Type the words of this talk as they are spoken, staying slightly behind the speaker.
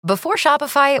Before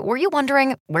Shopify, were you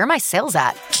wondering, where are my sales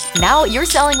at? Now you're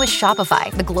selling with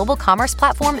Shopify, the global commerce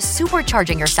platform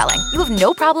supercharging your selling. You have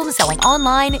no problem selling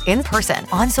online, in person,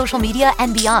 on social media,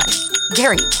 and beyond.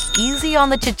 Gary, easy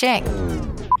on the cha-ching.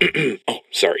 Oh,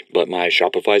 sorry, but my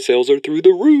Shopify sales are through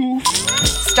the roof.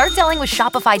 Start selling with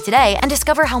Shopify today and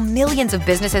discover how millions of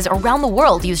businesses around the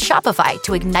world use Shopify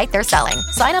to ignite their selling.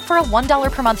 Sign up for a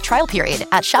 $1 per month trial period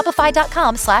at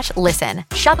shopify.com/listen.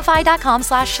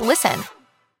 Shopify.com/listen.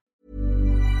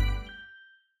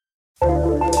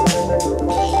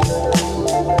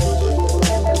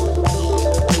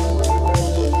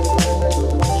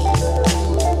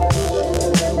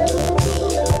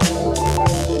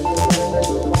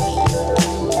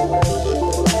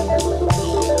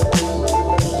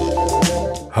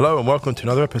 Hello and welcome to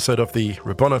another episode of the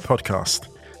Rebono podcast.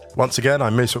 Once again,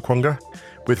 I'm Musa Kwonga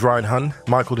with Ryan Hunn.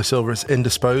 Michael De Silva is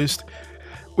indisposed,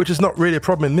 which is not really a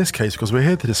problem in this case because we're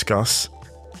here to discuss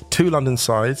two London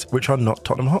sides which are not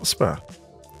Tottenham Hotspur.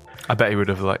 I bet he would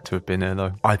have liked to have been here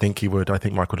though. I think he would. I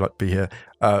think Michael would like to be here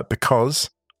because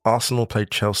Arsenal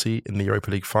played Chelsea in the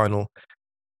Europa League final,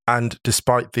 and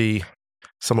despite the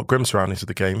somewhat grim surroundings of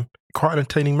the game, quite an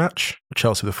entertaining match.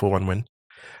 Chelsea with a 4-1 win.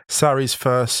 Sarri's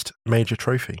first major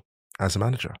trophy as a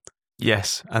manager.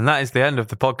 Yes, and that is the end of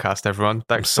the podcast, everyone.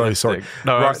 Thanks. I'm so sorry.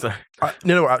 No, right.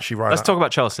 You know what, actually, Ryan? Let's talk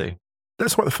about Chelsea.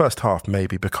 Let's talk about the first half,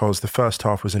 maybe, because the first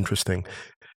half was interesting.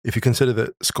 If you consider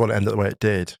that score ended the way it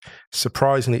did,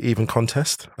 surprisingly even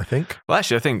contest, I think. Well,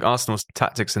 actually, I think Arsenal's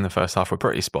tactics in the first half were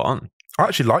pretty spot on. I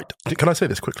actually liked, can I say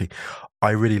this quickly?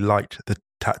 I really liked the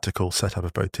tactical setup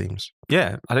of both teams.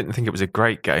 Yeah, I didn't think it was a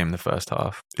great game the first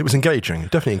half. It was engaging,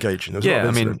 definitely engaging. Yeah,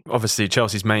 I mean, obviously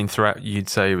Chelsea's main threat, you'd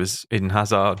say, was Eden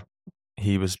Hazard.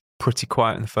 He was pretty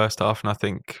quiet in the first half, and I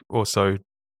think also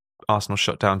Arsenal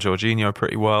shut down Jorginho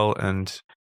pretty well. And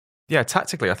yeah,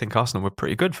 tactically, I think Arsenal were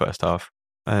pretty good first half.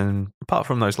 And apart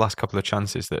from those last couple of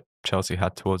chances that Chelsea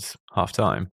had towards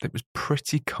half-time, it was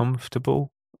pretty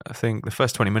comfortable. I think the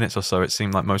first 20 minutes or so, it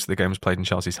seemed like most of the game was played in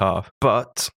Chelsea's half.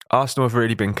 But Arsenal have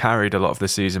really been carried a lot of the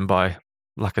season by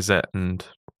Lacazette and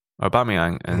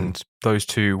Aubameyang, and those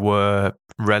two were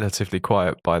relatively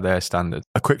quiet by their standards.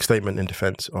 A quick statement in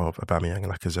defence of Aubameyang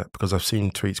and Lacazette, because I've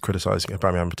seen tweets criticising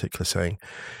Aubameyang in particular, saying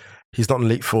he's not an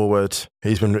elite forward,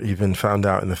 he's been found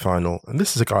out in the final, and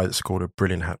this is a guy that scored a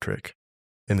brilliant hat-trick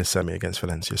in the semi against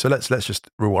Valencia. So let's just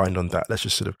rewind on that. Let's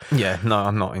just sort of... Yeah, no,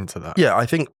 I'm not into that. Yeah, I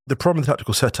think the problem with the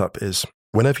tactical setup is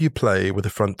whenever you play with a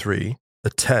front three, a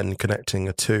 10 connecting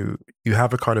a 2, you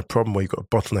have a kind of problem where you've got a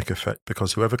bottleneck effect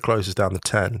because whoever closes down the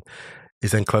 10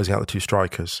 is then closing out the two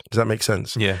strikers. Does that make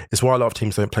sense? Yeah. It's why a lot of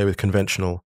teams don't play with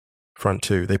conventional front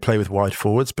two. They play with wide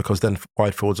forwards because then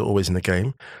wide forwards are always in the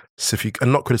game. So if you,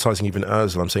 and not criticising even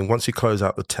Ozil, I'm saying once you close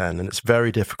out the 10, and it's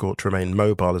very difficult to remain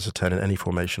mobile as a 10 in any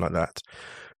formation like that,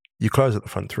 you close at the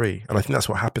front three. And I think that's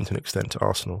what happened to an extent to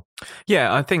Arsenal.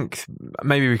 Yeah, I think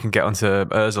maybe we can get onto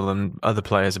Ozil and other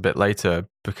players a bit later,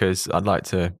 because I'd like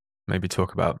to maybe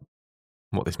talk about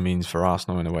what this means for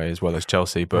Arsenal in a way as well as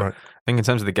Chelsea. But right. I think in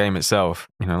terms of the game itself,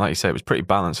 like you say, it was pretty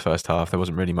balanced first half. There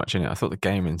wasn't really much in it. I thought the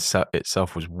game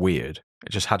itself was weird.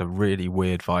 It just had a really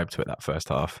weird vibe to it that first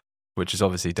half, which is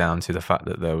obviously down to the fact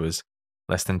that there was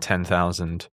less than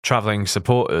 10,000 travelling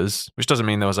supporters, which doesn't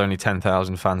mean there was only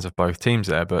 10,000 fans of both teams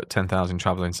there, but 10,000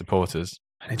 travelling supporters.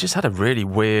 And it just had a really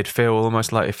weird feel,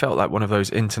 almost like it felt like one of those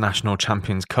international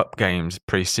Champions Cup games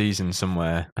pre-season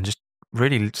somewhere, and just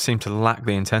really seemed to lack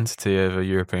the intensity of a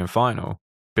European final.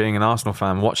 Being an Arsenal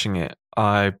fan watching it,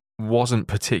 I wasn't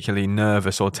particularly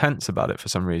nervous or tense about it for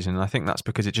some reason. And I think that's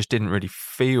because it just didn't really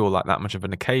feel like that much of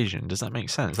an occasion. Does that make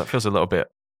sense? That feels a little bit...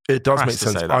 It does make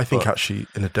sense. I think actually,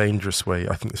 in a dangerous way,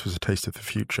 I think this was a taste of the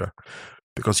future,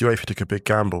 because UEFA took a big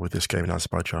gamble with this game in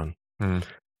Azerbaijan.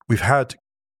 We've had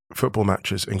football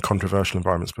matches in controversial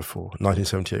environments before.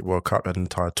 1978 World Cup had an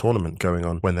entire tournament going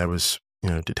on when there was,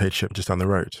 dictatorship just down the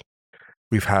road.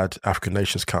 We've had African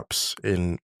Nations Cups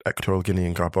in Equatorial Guinea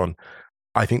and Gabon.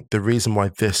 I think the reason why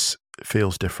this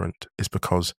feels different is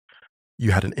because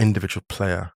you had an individual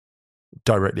player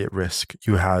directly at risk.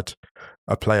 You had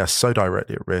a player so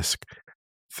directly at risk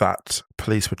that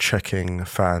police were checking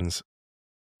fans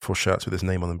for shirts with his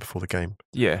name on them before the game.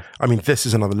 Yeah. I mean, this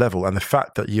is another level. And the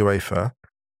fact that UEFA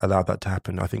allowed that to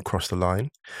happen, I think, crossed the line.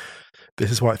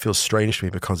 This is why it feels strange to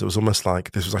me, because it was almost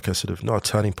like this was like a sort of, not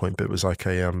a turning point, but it was like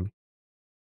a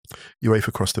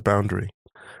UEFA crossed the boundary.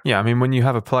 Yeah, I mean, when you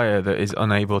have a player that is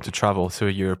unable to travel to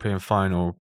a European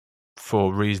final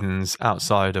for reasons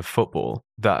outside of football,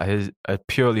 that is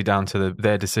purely down to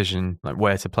their decision, like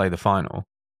where to play the final,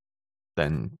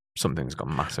 then something's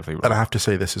gone massively wrong. And I have to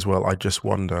say this as well, I just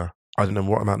wonder, I don't know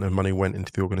what amount of money went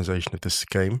into the organisation of this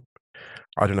game,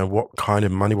 I don't know what kind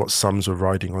of money, what sums were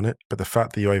riding on it, but the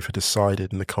fact that UEFA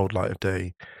decided in the cold light of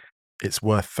day, it's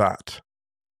worth that.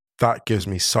 That gives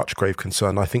me such grave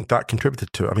concern. I think that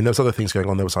contributed to it. I mean, there was other things going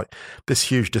on. There was like this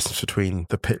huge distance between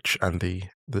the pitch and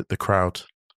the crowd.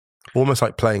 Almost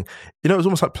like playing, it was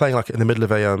almost like playing like in the middle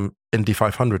of a Indy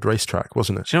 500 racetrack,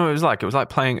 wasn't it? Do you know what it was like? It was like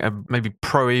playing a maybe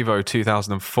Pro Evo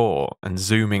 2004 and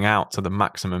zooming out to the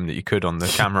maximum that you could on the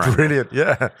camera. Brilliant,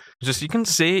 yeah. Just you couldn't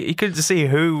see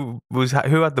who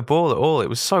had the ball at all. It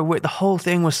was so weird. The whole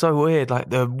thing was so weird.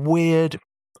 Like the weird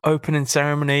opening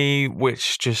ceremony,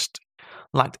 which just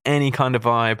lacked any kind of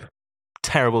vibe.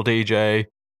 Terrible DJ.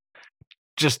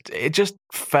 It just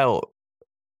felt.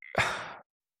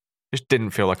 Just didn't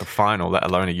feel like a final, let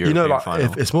alone a European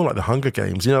final. It's more like the Hunger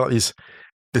Games. Like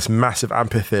this massive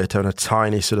amphitheatre and a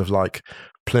tiny sort of like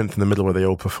plinth in the middle where they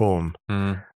all perform.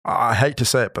 I hate to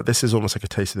say it, but this is almost like a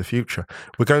taste of the future.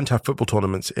 We're going to have football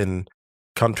tournaments in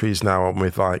countries now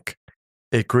with like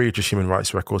egregious human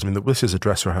rights records. I mean, this is a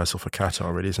dress rehearsal for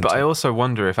Qatar, really, isn't it? But I also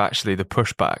wonder if actually the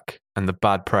pushback and the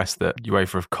bad press that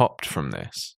UEFA have copped from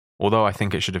this, although I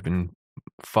think it should have been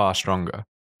far stronger.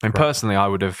 I mean, personally, I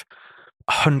would have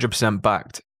 100%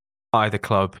 backed either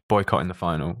club boycotting the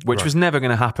final, which was never going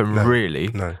to happen, really.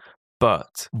 No.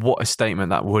 But what a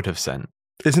statement that would have sent.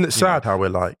 Isn't it sad how we're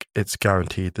like, it's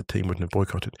guaranteed the team wouldn't have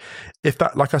boycotted? If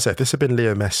that, like I said, if this had been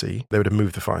Leo Messi, they would have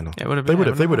moved the final. It would have been,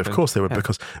 they would have, of course they would,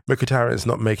 because Mkhitaryan is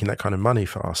not making that kind of money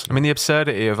for Arsenal. I mean, the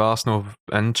absurdity of Arsenal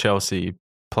and Chelsea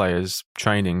players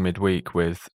training midweek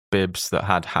with bibs that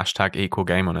had #equal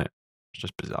game on it. It's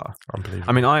just bizarre. Unbelievable.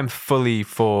 I mean, I am fully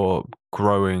for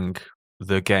growing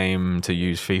the game, to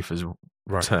use FIFA's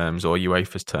terms or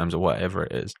UEFA's terms or whatever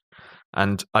it is.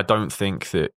 And I don't think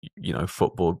that,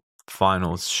 football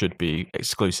finals should be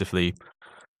exclusively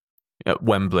at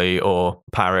Wembley or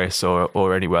Paris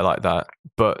or anywhere like that.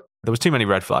 But there was too many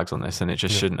red flags on this and it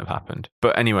just shouldn't have happened.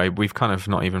 But anyway, we've kind of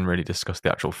not even really discussed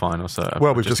the actual final. So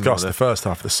we've discussed the first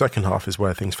half. The second half is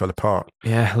where things fell apart.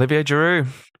 Yeah, Olivier Giroud.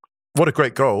 What a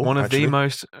great goal. One of the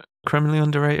most criminally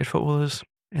underrated footballers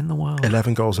in the world.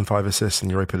 11 goals and 5 assists in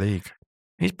Europa League.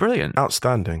 He's brilliant.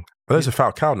 Outstanding. Those are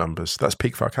Falcao numbers. That's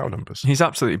peak Falcao numbers. He's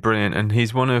absolutely brilliant, and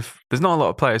he's there's not a lot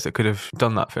of players that could have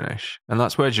done that finish, and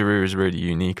that's where Giroud is really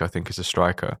unique, I think, as a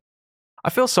striker. I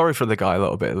feel sorry for the guy a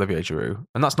little bit, Olivier Giroud,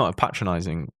 and that's not a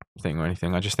patronising thing or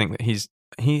anything. I just think that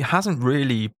he hasn't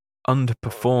really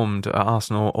underperformed at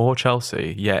Arsenal or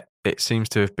Chelsea, yet it seems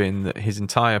to have been that his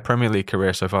entire Premier League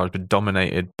career so far has been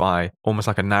dominated by almost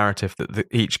like a narrative that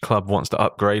each club wants to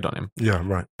upgrade on him. Yeah,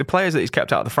 right. The players that he's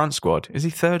kept out of the France squad, is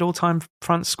he third all-time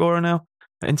France scorer now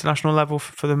at international level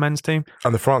for the men's team?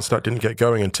 And the France stat didn't get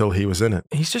going until he was in it.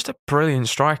 He's just a brilliant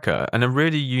striker and a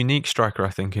really unique striker, I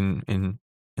think, in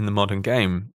the modern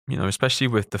game, especially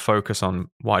with the focus on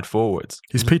wide forwards.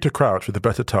 He's Peter Crouch with a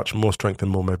better touch, more strength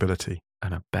and more mobility.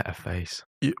 And a better face.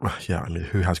 Yeah, I mean,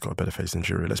 who has got a better face than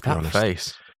Giroud? Let's be honest. That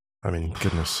face. I mean,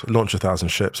 goodness. Launch 1,000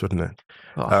 ships, wouldn't it?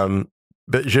 Oh.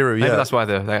 But Giroud, Maybe that's why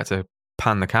they had to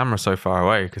pan the camera so far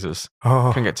away, because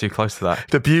couldn't get too close to that.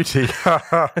 The beauty.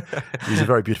 He's a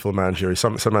very beautiful man, Giroud.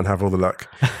 Some men have all the luck.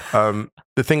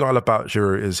 The thing I love about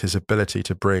Giroud is his ability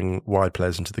to bring wide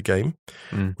players into the game,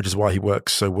 which is why he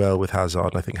works so well with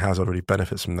Hazard. And I think Hazard really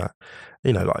benefits from that.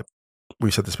 Like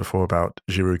we've said this before about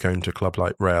Giroud going to a club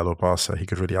like Real or Barca. He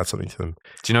could really add something to them.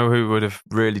 Do you know who would have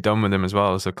really done with him as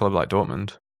well as a club like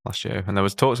Dortmund last year? And there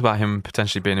was talks about him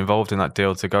potentially being involved in that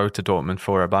deal to go to Dortmund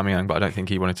for Aubameyang, but I don't think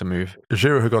he wanted to move.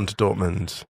 Giroud had gone to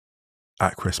Dortmund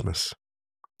at Christmas.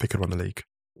 They could have won the league.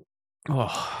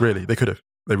 Oh. Really, they could have.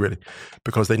 They really,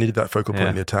 because they needed that focal point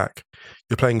in the attack.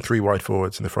 You're playing 3 wide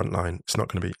forwards in the front line. It's not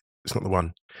the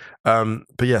one.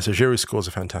 But yeah, so Giroud scores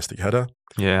a fantastic header.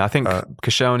 Yeah, I think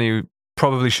Koscielny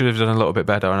probably should have done a little bit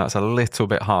better, and that's a little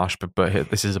bit harsh, but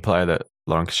this is a player that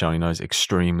Laurent Koscielny knows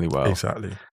extremely well.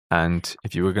 Exactly. And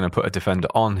if you were going to put a defender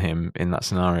on him in that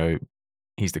scenario,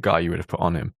 he's the guy you would have put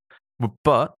on him.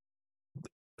 But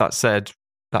that said,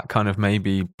 that kind of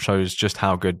maybe shows just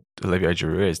how good Olivier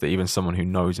Giroud is, that even someone who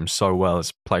knows him so well,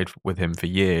 has played with him for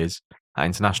years at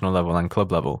international level and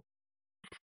club level,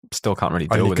 still can't really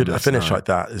deal with him. A finish like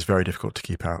that is very difficult to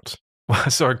keep out. Well, I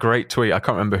saw a great tweet. I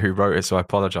can't remember who wrote it, so I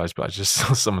apologise, but I just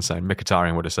saw someone saying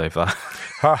Mkhitaryan would have saved that.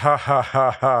 Ha ha ha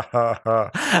ha ha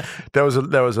ha. There was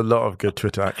a lot of good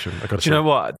Twitter action. I got to say. Do you know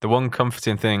what? The one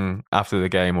comforting thing after the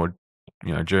game, or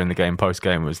during the game, post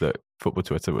game, was that football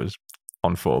Twitter was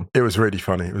on form. It was really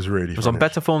funny. It was on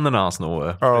better form than Arsenal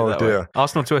were. Oh dear.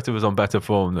 Arsenal Twitter was on better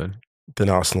form than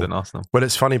Arsenal. Well,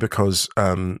 it's funny because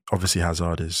obviously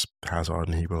Hazard is Hazard,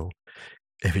 and he will.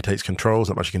 If he takes control, there's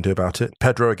not much you can do about it.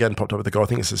 Pedro again popped up with the goal. I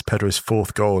think this is Pedro's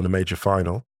 4th goal in a major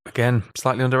final. Again,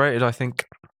 slightly underrated, I think.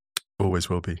 Always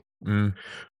will be.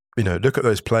 Look at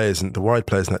those players, and the wide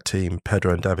players in that team,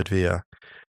 Pedro and David Villa,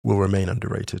 will remain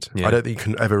underrated. Yeah. I don't think you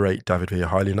can ever rate David Villa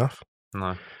highly enough.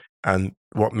 No. And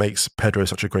what makes Pedro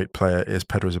such a great player is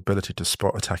Pedro's ability to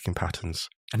spot attacking patterns.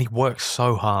 And he works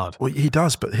so hard. Well, he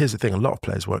does, but here's the thing, a lot of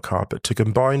players work hard, but to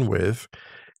combine with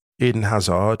Eden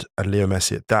Hazard and Leo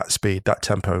Messi at that speed, that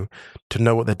tempo, to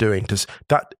know what they're doing,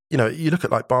 you look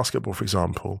at like basketball, for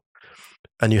example,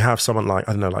 and you have someone like,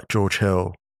 I don't know, like George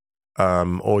Hill,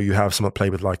 or you have someone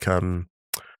play with like LeBron,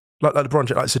 like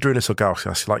Zydrunas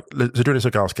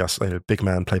Ilgauskas, big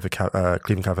man, played for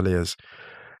Cleveland Cavaliers.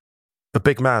 A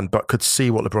big man, but could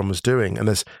see what LeBron was doing. And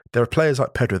there are players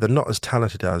like Pedro, they're not as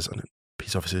talented as, and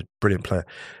he's obviously a brilliant player,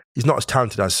 he's not as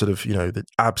talented as sort of, the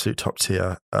absolute top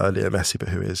tier Leo Messi, but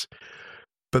who is.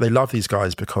 But they love these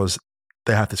guys because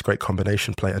they have this great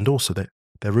combination play, and also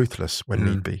they're ruthless when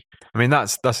need be. I mean,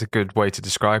 that's a good way to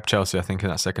describe Chelsea, I think, in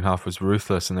that second half, was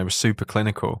ruthless, and they were super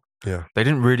clinical. Yeah. They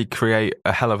didn't really create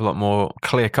a hell of a lot more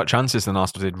clear-cut chances than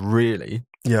Arsenal did, really.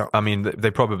 Yeah. I mean,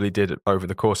 they probably did it over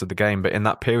the course of the game, but in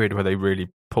that period where they really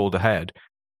pulled ahead,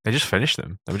 they just finished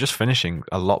them. They were just finishing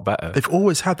a lot better. They've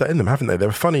always had that in them, haven't they? They're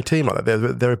a funny team like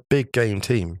that. They're a big game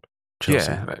team,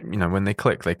 Chelsea. Yeah, when they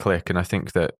click, they click. And I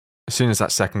think that as soon as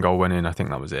that second goal went in, I think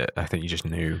that was it. I think you just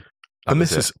knew. And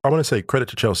I want to say credit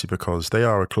to Chelsea, because they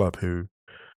are a club who,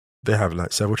 they have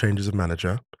like several changes of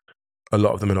manager. A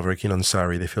lot of them are not very keen on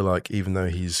Sarri. They feel like even though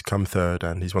he's come third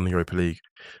and he's won the Europa League,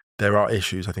 there are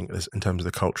issues, I think, in terms of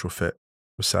the cultural fit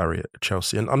with Sarri at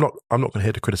Chelsea. And I'm not going to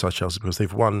here to criticise Chelsea, because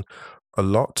they've won a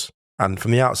lot. And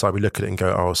from the outside, we look at it and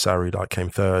go, oh, Sarri came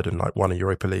third and won a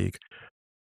Europa League.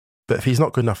 But if he's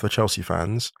not good enough for Chelsea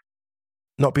fans,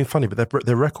 not being funny, but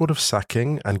their record of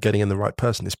sacking and getting in the right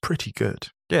person is pretty good.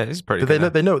 Yeah, it's pretty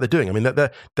good. They know what they're doing. I mean,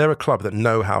 they're a club that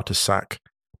know how to sack.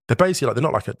 They're basically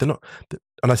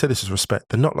and I say this as respect,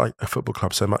 they're not like a football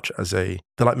club so much as they're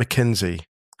like McKinsey.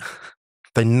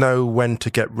 They know when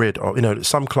to get rid of, a lot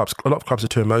of clubs are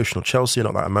too emotional. Chelsea are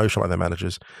not that emotional like their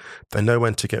managers. They know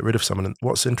when to get rid of someone. And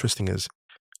what's interesting is,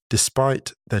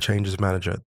 despite their changes of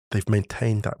manager, they've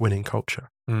maintained that winning culture.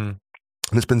 And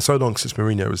it's been so long since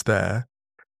Mourinho was there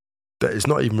that it's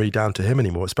not even really down to him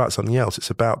anymore. It's about something else.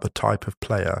 It's about the type of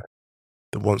player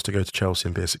that wants to go to Chelsea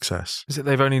and be a success. Is it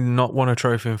they've only not won a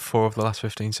trophy in 4 of the last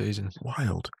 15 seasons?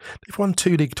 Wild. They've won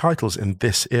 2 league titles in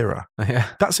this era. Yeah.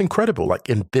 That's incredible. Like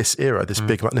in this era, this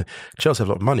big money. Chelsea have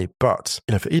a lot of money, but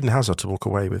for Eden Hazard to walk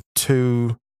away with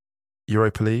 2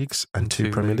 Europa Leagues and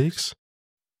 2 Premier Leagues,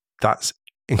 that's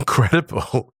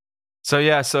incredible. So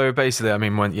basically, I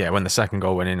mean, when the second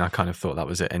goal went in, I kind of thought that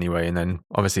was it anyway. And then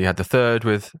obviously you had the third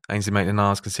with Ainsley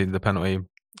Maitland-Niles conceded the penalty.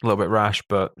 A little bit rash,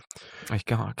 but I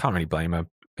can't really blame a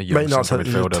young centre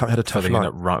midfielder had a tough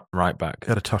night. Right back. He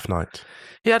had a tough night.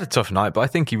 He had a tough night, but I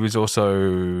think he was also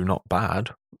not bad.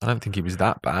 I don't think he was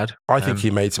that bad. I think he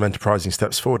made some enterprising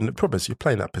steps forward. And the problem is, you're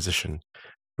playing that position,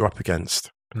 you're up against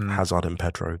Hazard and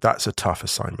Pedro. That's a tough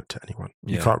assignment to anyone.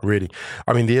 You can't really.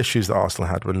 I mean, the issues that Arsenal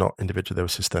had were not individual; they were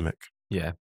systemic.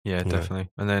 Yeah, definitely.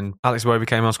 And then Alex Iwobi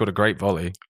came on, scored a great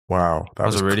volley. Wow. That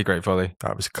was a really great volley.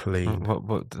 That was clean.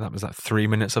 What that was 3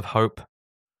 minutes of hope.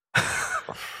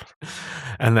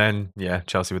 And then,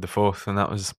 Chelsea with the fourth. And that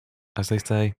was, as they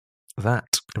say, that.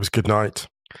 It was good night.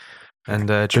 And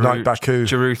good night, Baku.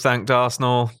 Giroud thanked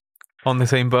Arsenal on the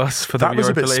team bus for the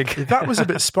Europa League. That was a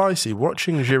bit spicy,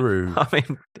 watching Giroud. I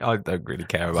mean, I don't really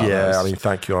care about that. Yeah, I mean,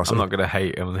 thank you, Arsenal. I'm not going to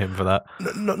hate on him for that.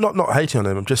 Not hating on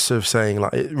him. I'm just sort of saying,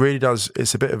 it really does,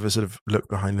 it's a bit of a sort of look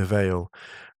behind the veil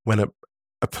when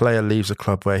a player leaves a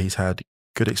club where he's had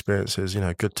good experiences,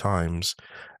 good times,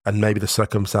 and maybe the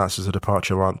circumstances of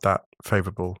departure aren't that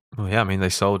favourable. Well, yeah, I mean, they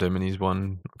sold him and he's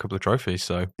won a couple of trophies,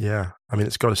 so... Yeah, I mean,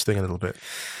 it's got to sting a little bit.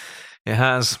 It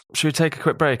has. Should we take a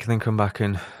quick break and then come back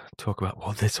and talk about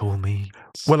what this all means?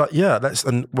 Well,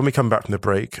 and when we come back from the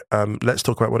break, let's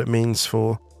talk about what it means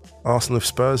for Arsenal if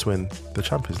Spurs win the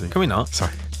Champions League. Can we not?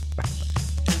 Sorry.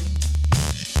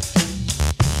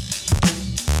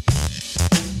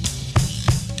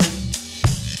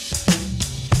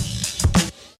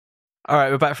 All right,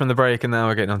 we're back from the break and now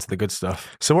we're getting on to the good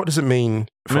stuff. So what does it mean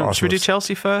for Arsenal? Should we do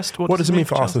Chelsea first? What does it mean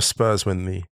for Arsenal if Spurs win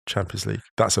the Champions League?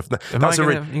 You're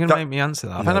going to make me answer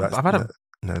that.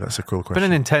 No, that's a cool question. It's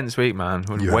been an intense week, man.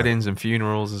 With weddings and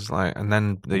funerals, and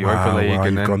then the Europa League. Wow,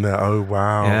 and then gone there. Oh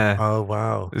wow! Yeah. Oh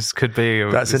wow! This could be.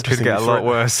 That's interesting. Could get a lot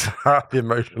worse. The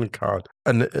emotion card.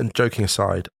 And joking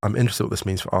aside, I'm interested in what this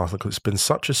means for Arsenal, because it's been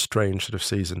such a strange sort of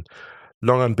season.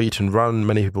 Long unbeaten run.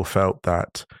 Many people felt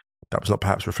that was not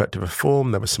perhaps reflective of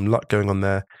form. There was some luck going on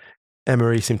there.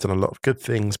 Emery seemed to have done a lot of good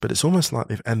things, but it's almost like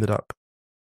they've ended up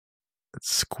at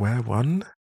square one.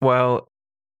 Well,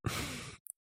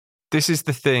 this is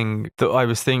the thing that I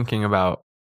was thinking about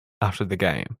after the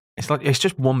game. It's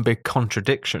just one big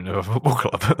contradiction of a football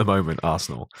club at the moment,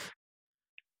 Arsenal.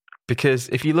 Because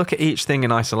if you look at each thing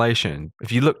in isolation,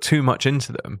 if you look too much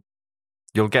into them,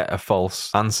 you'll get a false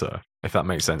answer, if that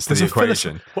makes sense, to the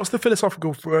equation. What's the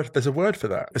philosophical word? There's a word for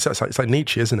that. It's like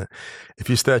Nietzsche, isn't it? If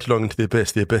you stare too long into the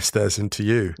abyss stares into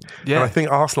you. Yeah. And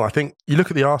I think you look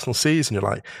at the Arsenal season, you're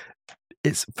like,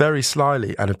 it's very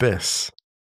slyly an abyss.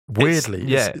 Weirdly.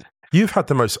 You've had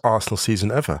the most Arsenal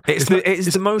season ever. It's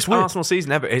the most Arsenal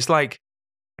season ever. It's like,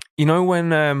 you know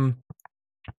when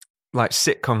like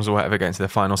sitcoms or whatever get into their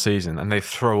final season and they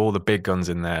throw all the big guns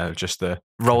in there just to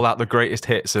roll out the greatest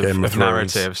hits of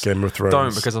narratives. Game of Thrones.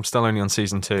 Don't, because I'm still only on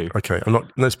season 2. Okay,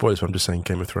 no spoilers, but I'm just saying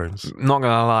Game of Thrones. Not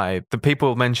going to lie, the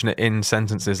people mention it in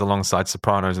sentences alongside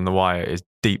Sopranos and The Wire is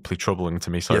deeply troubling to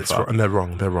me so far. And they're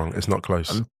wrong. It's not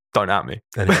close. Don't at me.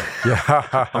 Anyway,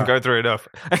 yeah. I'm going through enough.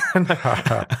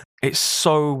 It's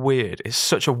so weird. It's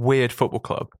such a weird football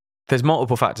club. There's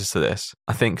multiple factors to this.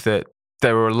 I think that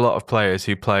there were a lot of players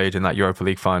who played in that Europa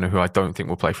League final who I don't think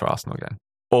will play for Arsenal again,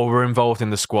 or were involved in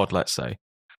the squad, let's say.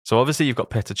 So obviously you've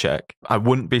got Petr Cech. I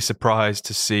wouldn't be surprised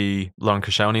to see Lauren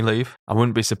Koscielny leave. I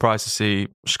wouldn't be surprised to see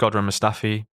Shkodran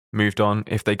Mustafi moved on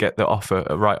if they get the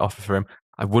right offer for him.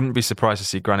 I wouldn't be surprised to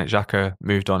see Granit Xhaka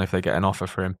moved on if they get an offer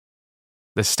for him.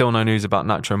 There's still no news about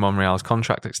Nacho Monreal's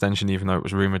contract extension, even though it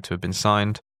was rumoured to have been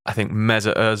signed. I think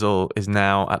Mesut Ozil is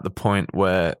now at the point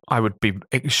where I would be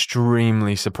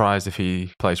extremely surprised if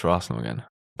he plays for Arsenal again,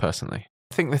 personally.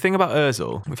 I think the thing about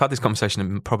Ozil, we've had this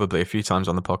conversation probably a few times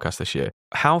on the podcast this year,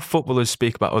 how footballers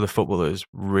speak about other footballers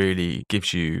really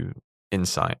gives you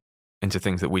insight into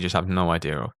things that we just have no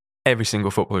idea of. Every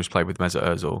single footballer who's played with Mesut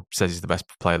Ozil says he's the best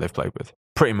player they've played with.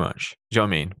 Pretty much. Do you know what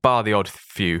I mean? Bar the odd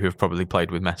few who've probably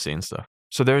played with Messi and stuff.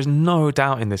 So there is no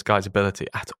doubt in this guy's ability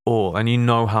at all. And you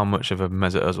know how much of a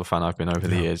Mesut Ozil fan I've been over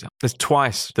the years. There's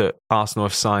twice that Arsenal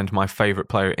have signed my favourite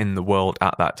player in the world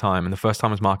at that time. And the first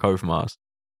time was Marc Overmars.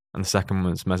 And the second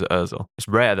was Mesut Ozil. It's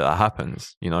rare that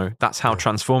happens, you know. That's how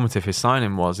transformative his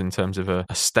signing was in terms of a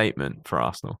statement for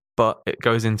Arsenal. But it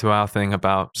goes into our thing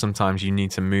about sometimes you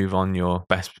need to move on your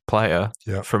best player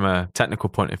from a technical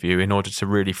point of view in order to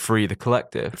really free the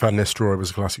collective. Van Nistelrooy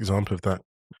was a classic example of that.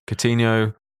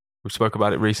 Coutinho, we spoke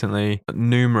about it recently.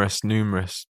 Numerous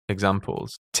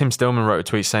examples. Tim Stillman wrote a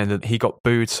tweet saying that he got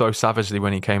booed so savagely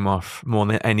when he came off more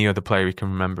than any other player he can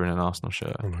remember in an Arsenal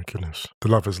shirt. Oh my goodness. The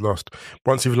love is lost.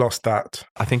 Once you've lost that...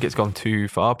 I think it's gone too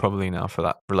far probably now for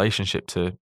that relationship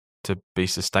to be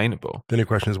sustainable. The only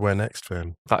question is where next for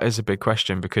him? That is a big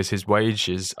question because his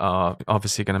wages are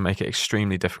obviously going to make it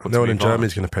extremely difficult. No one in Germany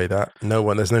is going to pay that. No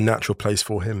one. There's no natural place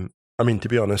for him. I mean, to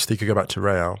be honest, he could go back to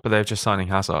Real. But they're just signing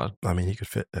Hazard. I mean, he could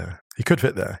fit there. He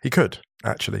could,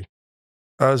 actually.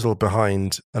 Ozil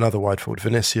behind another wide forward.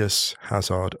 Vinicius,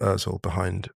 Hazard, Ozil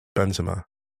behind Benzema.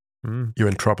 You're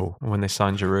in trouble. When they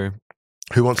signed Giroud.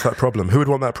 Who wants that problem? Who would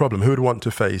want that problem? Who would want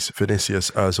to face Vinicius,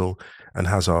 Ozil and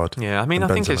Hazard? Yeah, I mean, I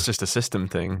think it's just a system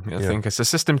thing. I think it's a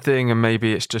system thing and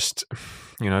maybe it's just,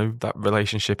 you know, that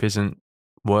relationship isn't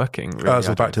working. Really,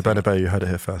 Ozil back to Bernabeu, you heard it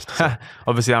here first. So.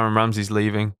 Obviously, Aaron Ramsey's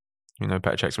leaving. You know,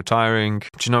 Petr Cech's retiring. Do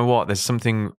you know what? There's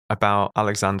something about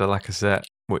Alexander Lacazette,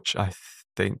 which I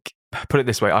think, put it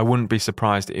this way, I wouldn't be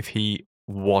surprised if he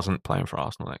wasn't playing for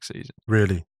Arsenal next season.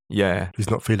 Really? Yeah. He's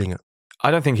not feeling it?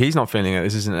 I don't think he's not feeling it.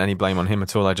 This isn't any blame on him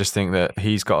at all. I just think that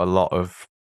he's got a lot of,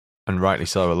 and rightly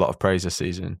so, a lot of praise this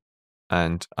season.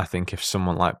 And I think if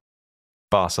someone like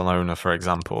Barcelona, for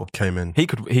example, came in, he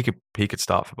could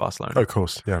start for Barcelona. Oh, of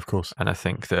course. Yeah, of course. And I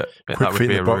think that would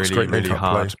be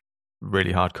a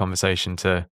really hard conversation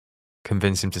to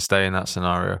convince him to stay in that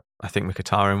scenario. I think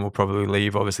Mkhitaryan will probably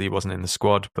leave. Obviously, he wasn't in the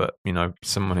squad, but, you know,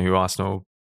 someone who Arsenal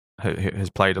has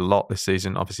played a lot this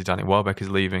season. Obviously, Danny Welbeck is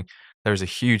leaving. There is a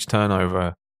huge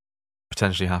turnover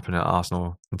potentially happening at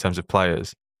Arsenal in terms of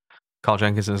players. Carl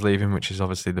Jenkinson's leaving, which is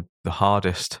obviously the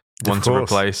hardest one to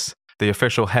replace. The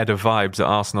official head of vibes at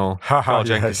Arsenal, Carl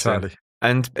Jenkinson. Sadly.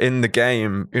 And in the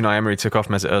game, Unai Emery took off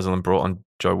Mesut Ozil and brought on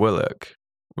Joe Willock,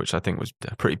 which I think was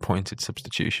a pretty pointed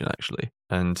substitution, actually.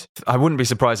 And I wouldn't be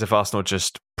surprised if Arsenal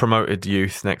just promoted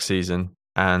youth next season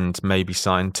and maybe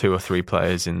signed 2 or 3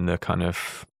 players in the kind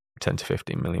of 10 to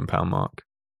 15 million pound mark.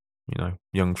 You know,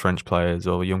 young French players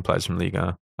or young players from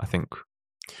Liga. I think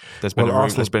there's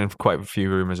been quite a few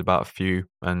rumours about a few.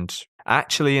 And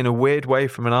actually, in a weird way,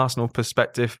 from an Arsenal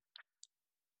perspective,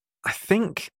 I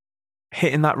think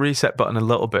hitting that reset button a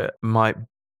little bit might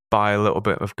buy a little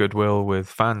bit of goodwill with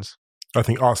fans. I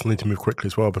think Arsenal need to move quickly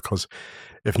as well, because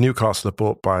if Newcastle are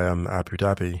bought by Abu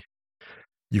Dhabi,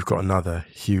 you've got another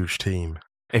huge team.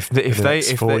 If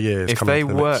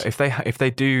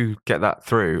they do get that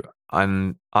through,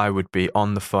 and I would be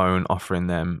on the phone offering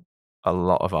them a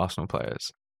lot of Arsenal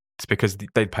players. It's because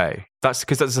they'd pay. That's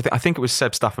the thing. I think it was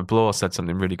Seb Stafford-Bloor said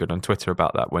something really good on Twitter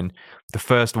about that. When the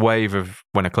first wave of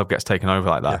when a club gets taken over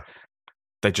like that,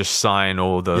 they just sign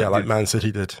all the like Man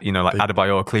City did. Like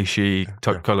Adebayor, Clichy,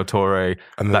 Kolo Touré,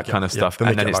 and that kind of stuff.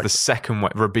 And then it's the second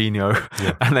wave,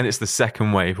 Robinho, and then it's the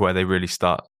second wave where they really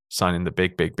start signing the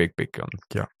big guns.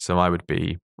 Yeah. So I would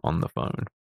be on the phone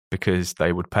because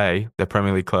they would pay their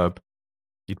Premier League club.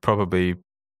 You'd probably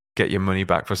get your money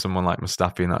back for someone like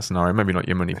Mustafi in that scenario. Maybe not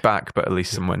your money back, but at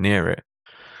least somewhere near it.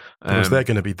 Because they're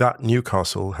going to be that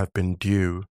Newcastle have been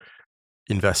due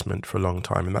investment for a long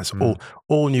time, and that's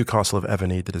all Newcastle have ever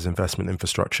needed is investment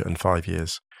infrastructure in 5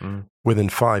 years. Within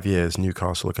 5 years,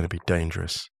 Newcastle are going to be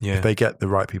dangerous. If they get the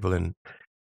right people in,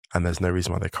 and there's no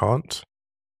reason why they can't.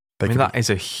 That is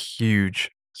a huge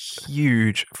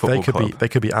football club. They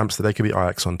could be Amsterdam. They could be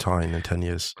Ajax on Tyne in 10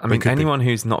 years. I mean, anyone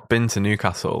who's not been to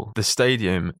Newcastle, the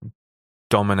stadium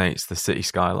dominates the city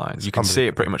skyline. You can see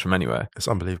it pretty much from anywhere. It's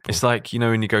unbelievable. It's like,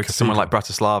 when you go to somewhere like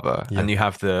Bratislava and you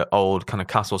have the old kind of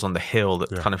castles on the hill that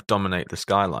kind of dominate the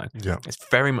skyline. Yeah. It's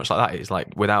very much like that. It's like,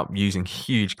 without using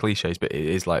huge cliches, but it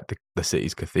is like the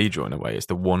city's cathedral in a way. It's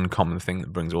the one common thing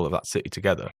that brings all of that city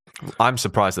together. I'm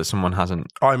surprised that someone hasn't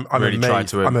I'm really amazed, tried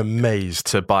to. I'm amazed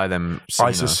to buy them sooner.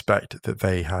 I suspect that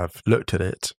they have looked at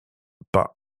it, but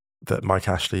that Mike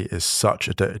Ashley is such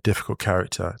a difficult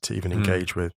character to even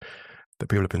engage with, that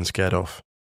people have been scared of.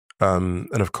 And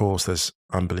of course, there's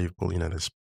unbelievable,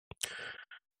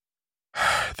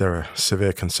 there are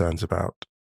severe concerns about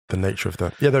the nature of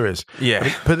the... Yeah, there is. Yeah. I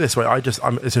mean, put it this way,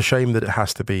 it's a shame that it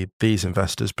has to be these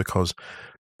investors, because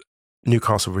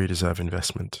Newcastle really deserve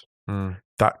investment.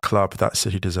 That club, that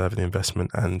city deserve the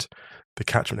investment, and the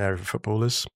catchment area for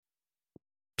footballers,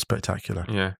 spectacular.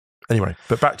 Yeah. Anyway,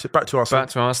 but back to Arsenal. Back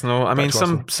to Arsenal. I mean,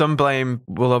 some blame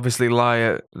will obviously lie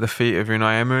at the feet of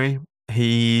Unai Emery.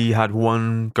 He had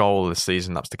one goal this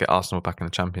season, that was to get Arsenal back in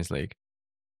the Champions League.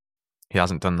 He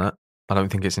hasn't done that. I don't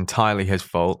think it's entirely his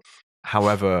fault.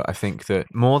 However, I think that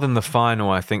more than the final,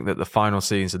 I think that the final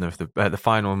season of the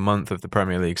final month of the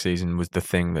Premier League season was the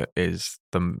thing that is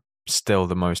still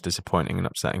the most disappointing and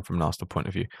upsetting from an Arsenal point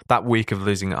of view. That week of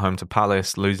losing at home to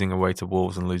Palace, losing away to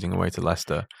Wolves, and losing away to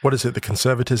Leicester. What is it? The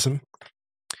conservatism?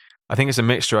 I think it's a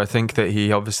mixture. I think that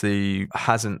he obviously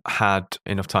hasn't had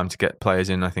enough time to get players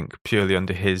in, I think, purely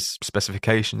under his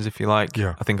specifications, if you like.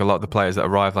 Yeah. I think a lot of the players that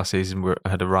arrived last season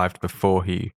had arrived before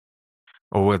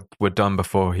were done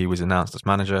before he was announced as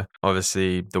manager.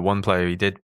 Obviously, the one player he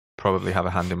did probably have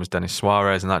a hand in was Denis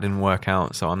Suarez, and that didn't work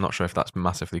out. So I'm not sure if that's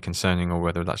massively concerning or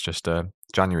whether that's just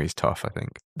January's tough, I think.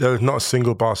 There was not a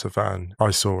single Barca fan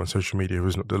I saw on social media who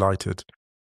was not delighted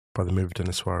by the move of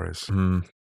Denis Suarez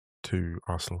to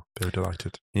Arsenal. They were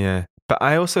delighted. Yeah. But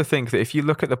I also think that if you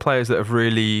look at the players that have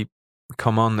really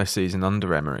come on this season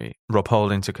under Emery, Rob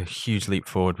Holding took a huge leap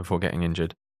forward before getting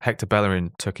injured. Hector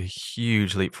Bellerin took a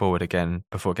huge leap forward again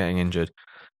before getting injured.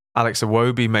 Alex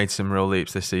Iwobi made some real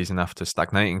leaps this season after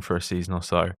stagnating for a season or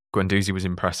so. Guendouzi was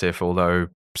impressive, although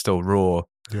still raw.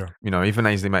 Yeah. Even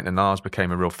Ainsley Maitland-Niles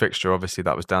became a real fixture. Obviously,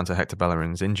 that was down to Hector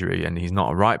Bellerin's injury, and he's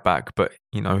not a right back, but,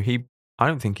 I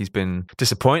don't think he's been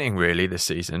disappointing really this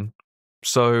season.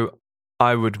 So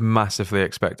I would massively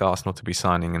expect Arsenal to be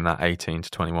signing in that 18 to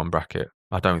 21 bracket.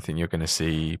 I don't think you're going to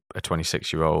see a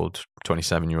 26-year-old,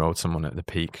 27-year-old, someone at the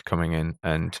peak coming in,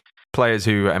 and players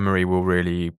who Emery will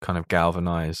really kind of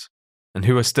galvanise and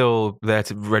who are still there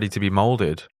ready to be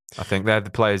moulded. I think they're the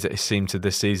players that seem to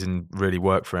this season really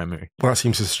work for Emery. Well, that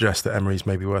seems to suggest that Emery's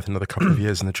maybe worth another couple of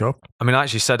years in the job. I mean, I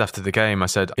actually said after the game, I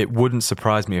said, it wouldn't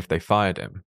surprise me if they fired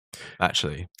him,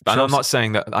 actually. And I'm not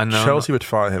saying that... I know Chelsea would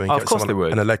fire him and get someone, they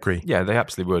would. An Allegri. Yeah, they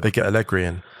absolutely would. They get Allegri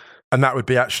in. And that would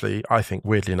be actually, I think,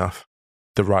 weirdly enough,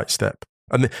 the right step.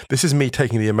 And this is me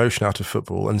taking the emotion out of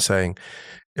football and saying,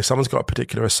 if someone's got a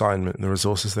particular assignment and the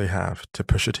resources they have to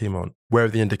push a team on, where are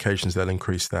the indications they'll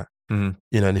increase that? And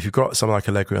if you've got someone like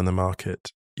Allegri on the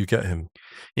market, you get him.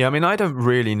 Yeah, I mean, I don't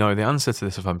really know the answer to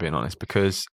this, if I'm being honest,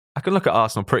 because I can look at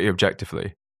Arsenal pretty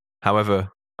objectively. However,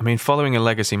 I mean, following a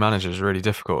legacy manager is really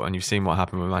difficult, and you've seen what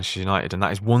happened with Manchester United, and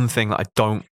that is one thing that I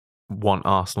don't want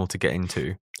Arsenal to get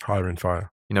into. Hire and fire.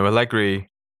 Allegri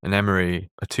and Emery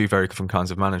are two very different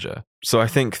kinds of manager. So I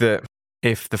think that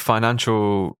if the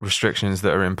financial restrictions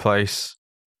that are in place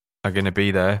are going to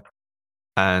be there,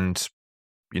 and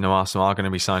Arsenal are going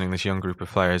to be signing this young group of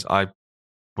players, I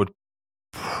would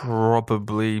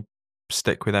probably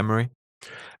stick with Emery.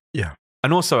 Yeah.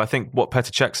 And also, I think what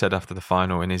Petr Cech said after the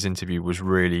final in his interview was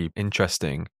really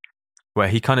interesting, where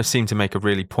he kind of seemed to make a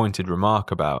really pointed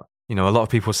remark about, a lot of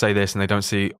people say this and they don't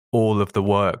see all of the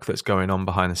work that's going on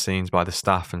behind the scenes by the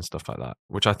staff and stuff like that,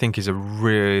 which I think is a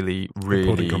really,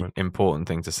 really important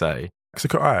thing to say. Because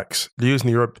look at Ajax,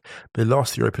 they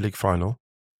lost the Europa League final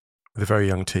with a very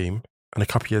young team, and a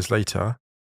couple of years later,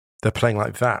 they're playing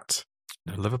like that.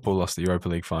 Liverpool lost the Europa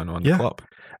League final under Klopp.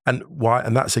 And why?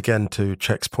 And that's again to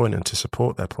Czech's point and to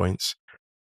support their points.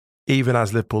 Even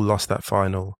as Liverpool lost that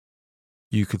final,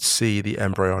 you could see the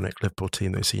embryonic Liverpool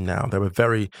team that we see now. There were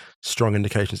very strong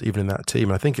indications even in that team.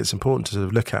 And I think it's important to sort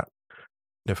of look at,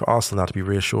 for Arsenal now to be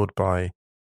reassured by,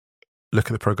 look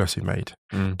at the progress we've made.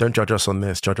 Don't judge us on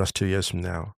this, judge us 2 years from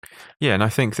now. Yeah, and I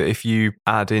think that if you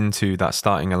add into that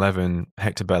starting 11,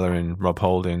 Hector Bellerin, Rob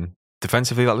Holding,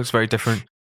 defensively that looks very different.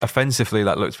 Offensively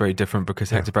that looks very different because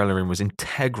Hector Bellerin was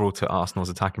integral to Arsenal's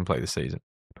attacking play this season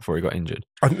before he got injured.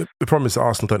 I think the problem is that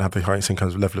Arsenal don't have the same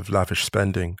kind of level of lavish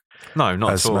spending. No,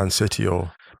 not as at all. Man City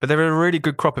But there are a really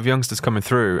good crop of youngsters coming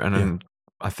through, and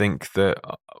I think that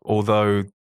although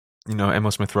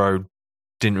Emil Smith Rowe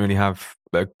didn't really have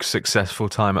a successful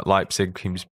time at Leipzig, he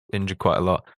was injured quite a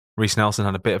lot. Reece Nelson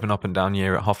had a bit of an up and down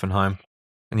year at Hoffenheim,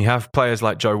 and you have players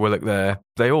like Joe Willock there.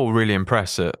 They all really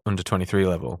impress at under 23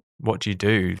 level. What do you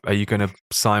do? Are you going to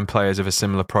sign players of a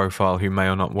similar profile who may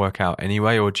or not work out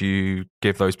anyway, or do you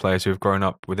give those players who have grown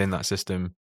up within that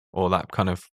system or that kind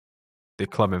of the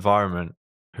club environment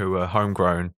who are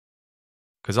homegrown?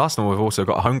 Because Arsenal have also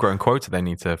got a homegrown quota they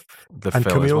need to fill as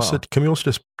well. Can we also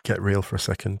just get real for a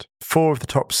second? 4 of the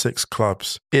top 6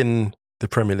 clubs in the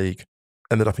Premier League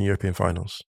ended up in European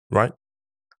finals, right?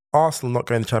 Arsenal not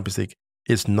going to the Champions League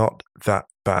is not that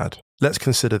bad. Let's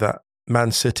consider that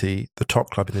Man City, the top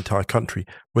club in the entire country,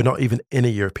 we're not even in a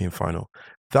European final.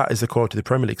 That is the quality of the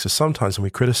Premier League. So sometimes when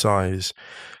we criticise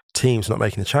teams not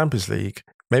making the Champions League,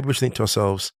 maybe we should think to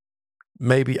ourselves,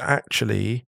 maybe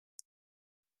actually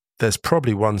there's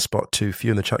probably one spot too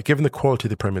few in the chat. Given the quality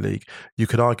of the Premier League, you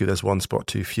could argue there's one spot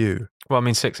too few. Well, I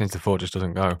mean, 6 into 4 just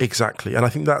doesn't go. Exactly. And I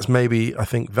think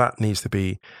that needs to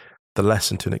be the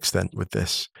lesson to an extent with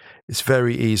this. It's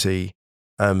very easy.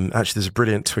 Actually, there's a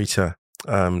brilliant tweeter,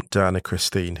 Diana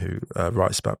Christine, who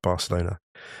writes about Barcelona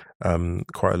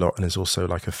quite a lot and is also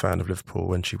like a fan of Liverpool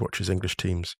when she watches English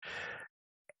teams.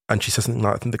 And she says something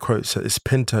like, I think the quote is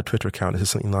pinned to her Twitter account. It says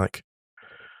something like,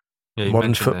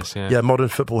 modern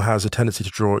football has a tendency to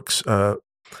draw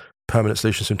permanent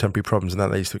solutions from temporary problems, and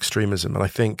that leads to extremism. And I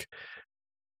think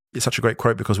it's such a great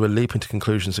quote because we're leaping to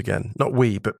conclusions again. Not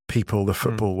we, but people, the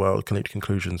football world can leap to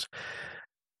conclusions.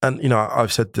 And,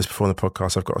 I've said this before in the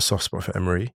podcast, I've got a soft spot for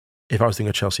Emery. If I was doing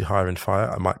a Chelsea hire and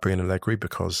fire, I might bring in Allegri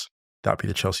because that'd be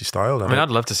the Chelsea style. I'd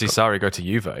love to see Sarri go to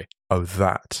Juve. Oh,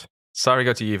 that. Sarri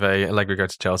go to Juve, Allegri go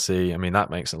to Chelsea. I mean,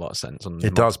 that makes a lot of sense.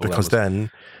 It does, because levels.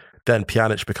 Then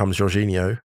Pjanic becomes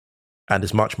Jorginho and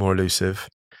is much more elusive.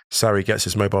 Sarri gets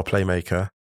his mobile playmaker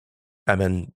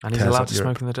and he's allowed to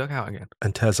smoke in the dugout again.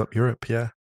 And tears up Europe, yeah.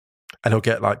 And he'll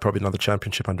get probably another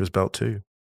championship under his belt too.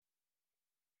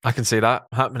 I can see that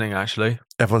happening, actually.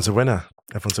 Everyone's a winner.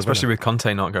 Especially with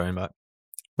Conte not going back.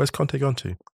 Where's Conte gone to?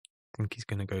 I think he's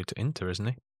going to go to Inter, isn't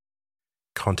he?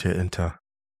 Conte at Inter.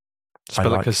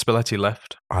 Because Spalletti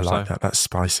left. I like that. That's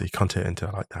spicy. Conte at Inter,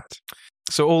 I like that.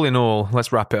 So all in all,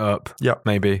 let's wrap it up. Yep.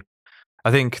 Maybe.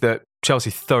 I think that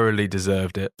Chelsea thoroughly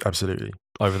deserved it. Absolutely.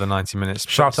 Over the 90 minutes.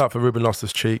 Shout out for Ruben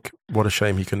Loftus-Cheek. What a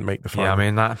shame he couldn't make the final. Yeah, I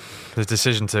mean, the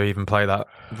decision to even play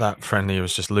that friendly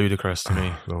was just ludicrous to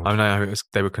me. I know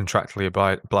they were contractually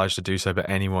obliged to do so, but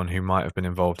anyone who might have been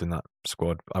involved in that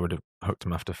squad, I would have hooked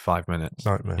them after 5 minutes.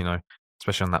 Nightmare.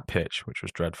 Especially on that pitch, which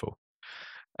was dreadful.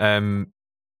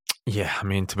 Yeah, I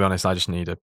mean, to be honest, I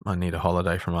need a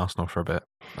holiday from Arsenal for a bit.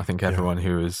 I think everyone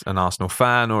who is an Arsenal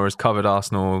fan or has covered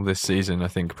Arsenal this season, I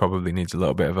think probably needs a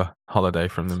little bit of a holiday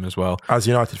from them as well. As a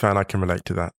United fan, I can relate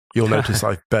to that. You'll notice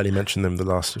I've barely mentioned them the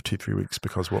last 2-3 weeks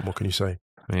because what more can you say?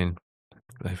 I mean,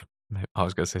 I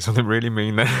was going to say something really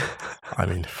mean there. I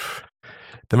mean,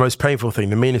 the most painful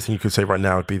thing, the meanest thing you could say right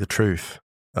now would be the truth.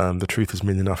 The truth is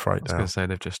mean enough right now. I was going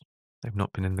to say they've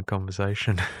not been in the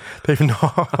conversation. They've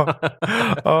not.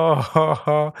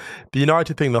 The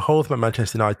United thing, the whole thing about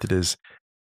Manchester United is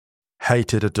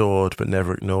hated, adored, but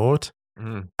never ignored.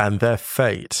 And their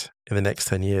fate in the next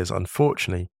 10 years,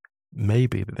 unfortunately, may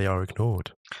be that they are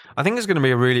ignored. I think it's going to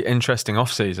be a really interesting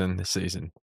off-season this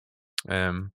season. I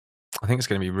think it's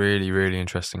going to be really, really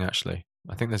interesting, actually.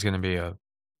 I think there's going to be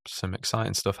some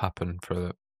exciting stuff happen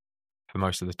for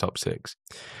most of the top 6.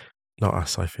 Not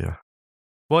us, I fear.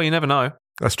 Well, you never know.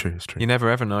 That's true. It's true. You never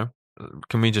ever know.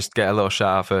 Can we just get a little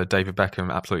shout out for David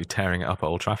Beckham absolutely tearing it up at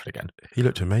Old Trafford again? He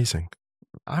looked amazing.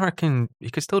 I reckon he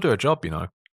could still do a job,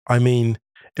 I mean,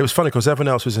 it was funny because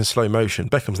everyone else was in slow motion.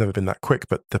 Beckham's never been that quick,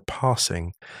 but the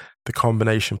passing, the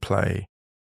combination play.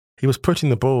 He was putting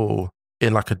the ball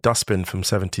in like a dustbin from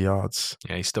 70 yards.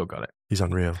 Yeah, he's still got it. He's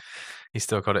unreal. He's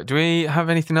still got it. Do we have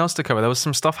anything else to cover? There was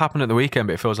some stuff happened at the weekend,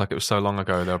 but it feels like it was so long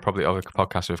ago. There are probably other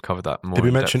podcasts who have covered that more. Did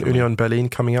we mention Union Berlin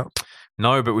coming up?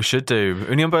 No, but we should do.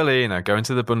 Union Berlin are going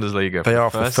to the Bundesliga. They are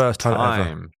for the first time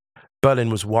ever. Berlin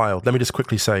was wild. Let me just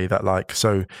quickly say that,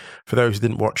 so for those who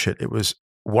didn't watch it, it was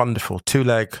wonderful.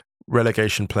 2-leg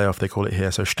relegation playoff, they call it here.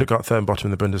 So Stuttgart third and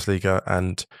bottom in the Bundesliga,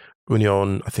 and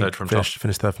Union, I think,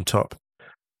 finished third from top.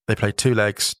 They played 2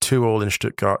 legs, 2-2 in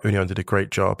Stuttgart. Union did a great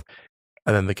job.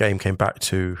 And then the game came back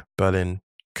to Berlin,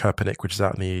 Köpenick, which is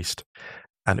out in the east.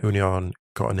 And Union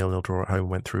got a 0-0 draw at home,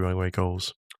 went through away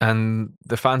goals. And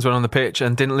the fans went on the pitch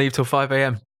and didn't leave till 5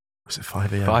 a.m. Was it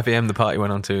 5 a.m.? 5 a.m. the party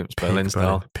went on to. It's Berlin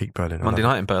style. Peak Berlin. Monday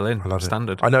night in Berlin. I love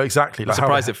standard. I know exactly. I'm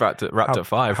surprised it wrapped at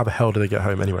 5. How the hell do they get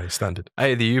home anyway? Standard.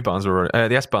 Hey, the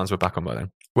S-Bahns were back on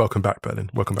Berlin. Welcome back, Berlin.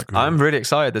 Welcome back. I'm really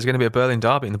excited. There's going to be a Berlin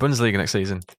derby in the Bundesliga next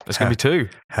season. There's going to be 2.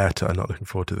 Hertha are not looking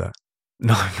forward to that.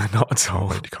 No, they're not at all.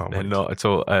 Can't wait. They're not at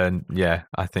all. And yeah,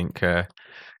 I think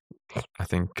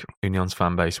Union's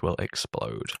fan base will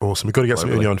explode. Awesome. We've got to get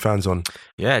some Union fans on.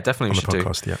 Yeah, definitely. On the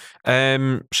podcast,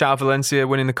 yeah. Shout out Valencia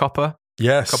winning the Copa.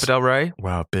 Yes. Copa del Rey.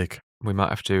 Wow, big. We might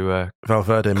have to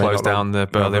Valverde close down the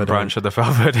Berlin branch of the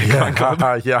Valverde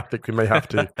Club. Yeah, I think we may have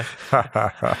to.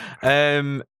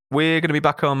 We're going to be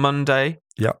back on Monday.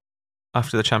 Yep.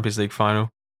 After the Champions League final.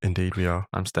 Indeed, we are.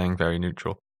 I'm staying very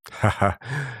neutral.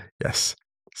 Yes,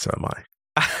 so am I.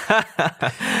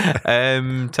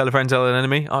 Tell a friend, tell an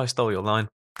enemy. Oh, I stole your line.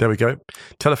 There we go.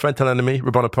 Tell a friend, tell an enemy.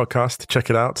 Rabona podcast. Check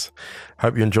it out.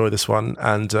 Hope you enjoy this one.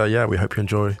 And we hope you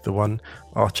enjoy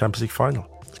our Champions League final.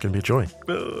 It's going to be a joy.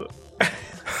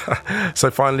 So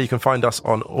finally, you can find us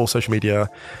on all social media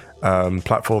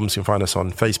platforms. You can find us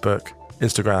on Facebook,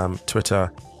 Instagram,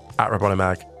 Twitter,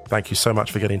 @RabbonaMag. Thank you so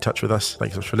much for getting in touch with us.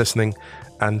 Thank you so much for listening,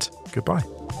 and goodbye.